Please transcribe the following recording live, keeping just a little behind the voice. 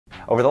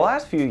Over the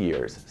last few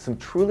years, some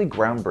truly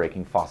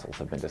groundbreaking fossils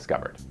have been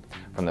discovered.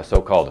 From the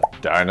so-called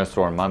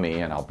dinosaur mummy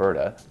in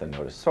Alberta, the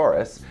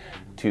Nodosaurus,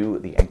 to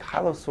the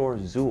ankylosaur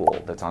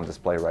Zuul that's on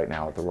display right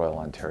now at the Royal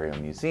Ontario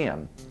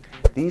Museum.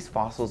 These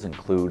fossils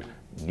include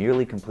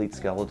nearly complete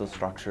skeletal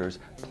structures,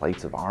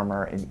 plates of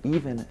armor, and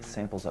even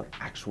samples of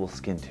actual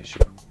skin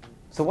tissue.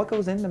 So what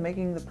goes into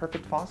making the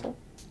perfect fossil?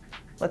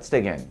 Let's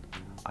dig in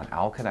on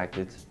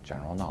Owlconnected's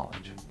General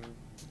Knowledge.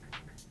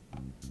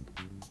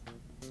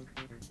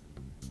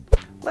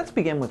 Let's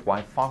begin with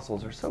why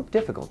fossils are so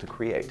difficult to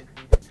create.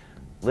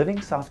 Living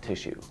soft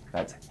tissue,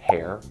 that's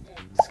hair,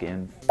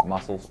 skin,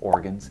 muscles,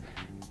 organs,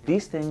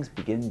 these things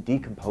begin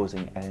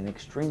decomposing at an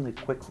extremely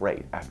quick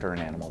rate after an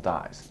animal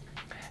dies.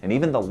 And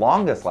even the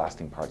longest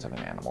lasting parts of an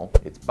animal,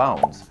 its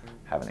bones,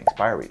 have an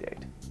expiry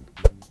date.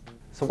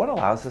 So what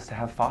allows us to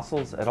have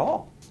fossils at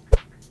all?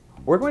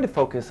 We're going to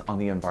focus on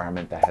the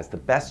environment that has the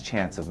best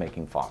chance of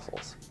making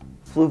fossils,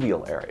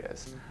 fluvial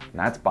areas, and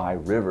that's by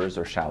rivers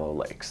or shallow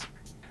lakes.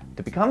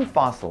 To become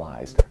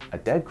fossilized, a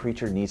dead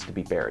creature needs to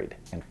be buried,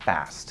 and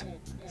fast.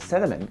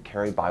 Sediment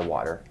carried by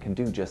water can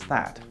do just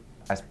that.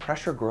 As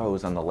pressure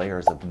grows on the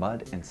layers of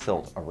mud and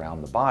silt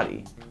around the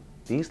body,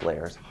 these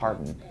layers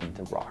harden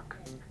into rock.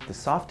 The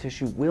soft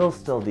tissue will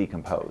still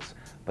decompose,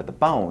 but the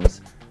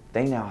bones,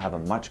 they now have a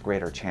much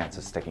greater chance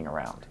of sticking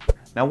around.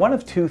 Now, one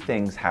of two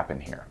things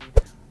happen here.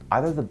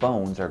 Either the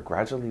bones are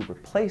gradually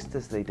replaced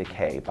as they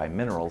decay by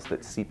minerals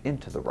that seep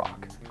into the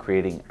rock,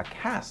 creating a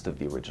cast of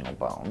the original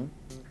bone.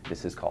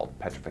 This is called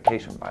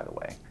petrification, by the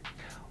way.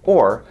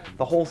 Or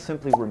the holes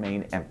simply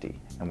remain empty,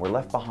 and we're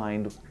left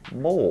behind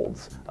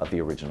molds of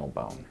the original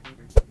bone.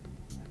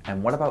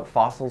 And what about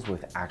fossils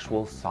with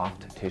actual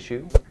soft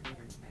tissue?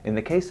 In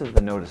the case of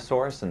the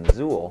Nodosaurus and the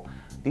Zuul,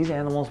 these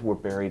animals were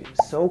buried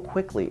so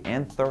quickly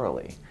and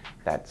thoroughly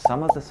that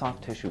some of the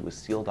soft tissue was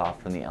sealed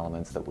off from the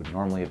elements that would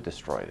normally have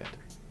destroyed it.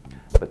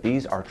 But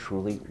these are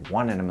truly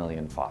 1 in a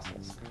million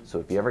fossils, so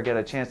if you ever get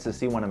a chance to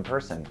see one in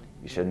person,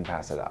 you shouldn't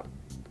pass it up.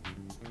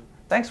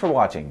 Thanks for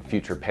watching,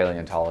 future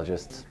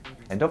paleontologists,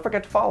 and don't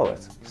forget to follow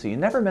us so you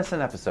never miss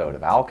an episode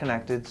of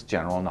Owlconnected's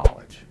General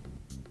Knowledge.